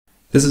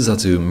This is how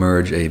to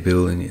merge a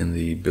building in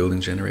the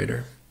building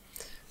generator.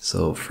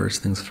 So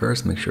first things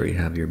first, make sure you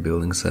have your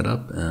building set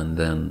up, and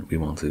then we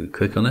want to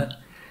click on it.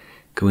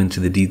 Go into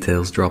the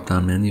details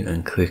drop-down menu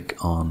and click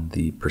on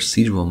the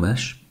procedural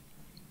mesh.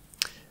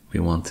 We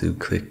want to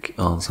click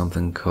on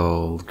something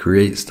called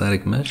create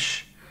static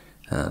mesh,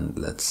 and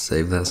let's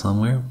save that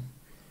somewhere.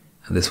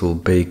 And this will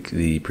bake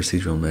the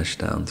procedural mesh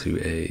down to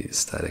a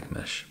static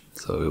mesh.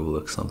 So it will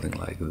look something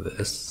like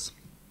this.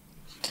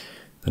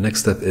 The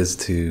next step is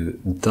to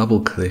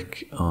double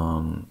click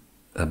on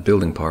a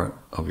building part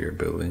of your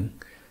building,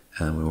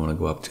 and we want to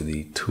go up to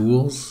the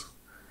tools,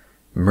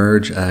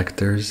 merge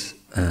actors,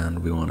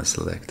 and we want to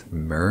select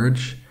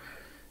merge.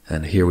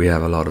 And here we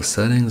have a lot of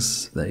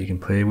settings that you can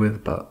play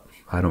with, but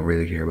I don't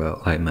really care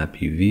about light map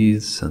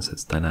UVs since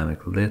it's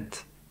dynamically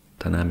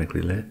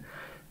lit.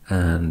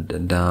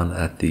 And down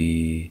at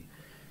the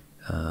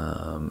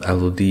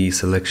LOD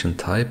selection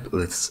type,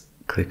 let's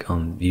click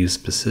on view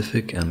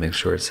specific and make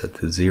sure it's set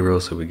to 0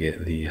 so we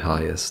get the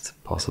highest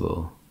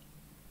possible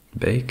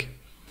bake.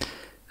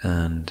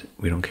 And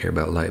we don't care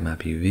about light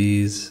map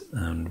UVs,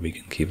 and we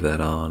can keep that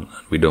on.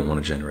 We don't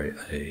want to generate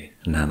a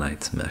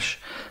nanite mesh.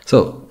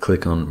 So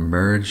click on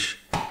merge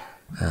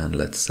and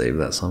let's save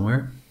that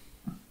somewhere.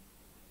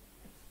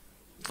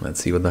 Let's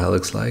see what that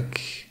looks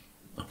like.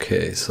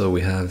 Okay, so we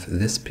have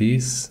this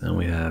piece and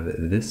we have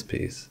this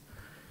piece.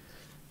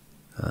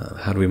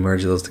 How do we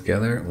merge those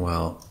together?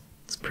 Well,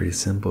 it's pretty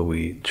simple.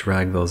 We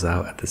drag those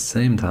out at the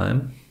same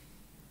time,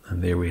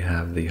 and there we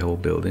have the whole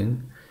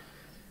building.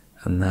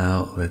 And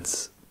now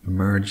let's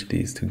merge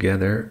these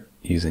together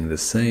using the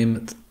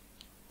same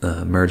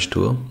merge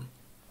tool.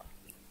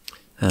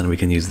 And we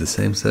can use the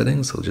same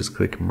settings, so just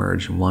click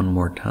merge one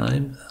more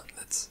time.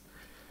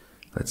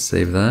 Let's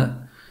save that.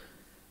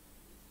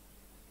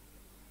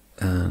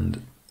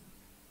 And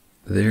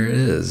there it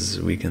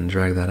is. We can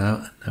drag that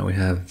out. Now we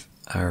have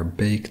our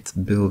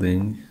baked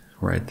building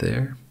right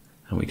there.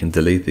 And we can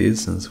delete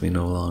these since we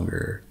no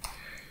longer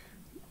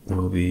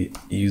will be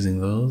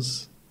using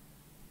those.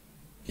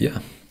 Yeah,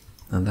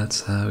 and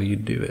that's how you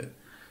do it.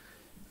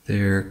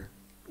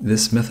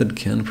 This method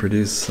can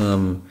produce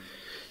some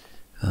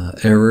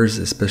errors,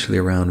 especially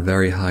around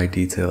very high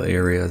detail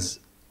areas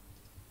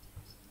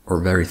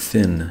or very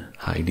thin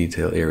high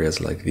detail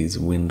areas like these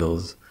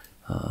windows.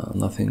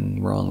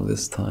 Nothing wrong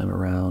this time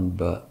around,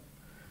 but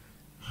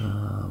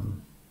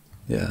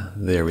yeah,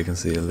 there we can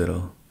see a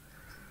little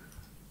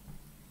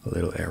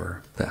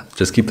error. Yeah,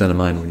 just keep that in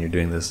mind when you're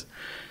doing this.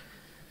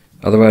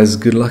 Otherwise,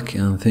 good luck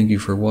and thank you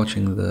for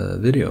watching the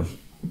video.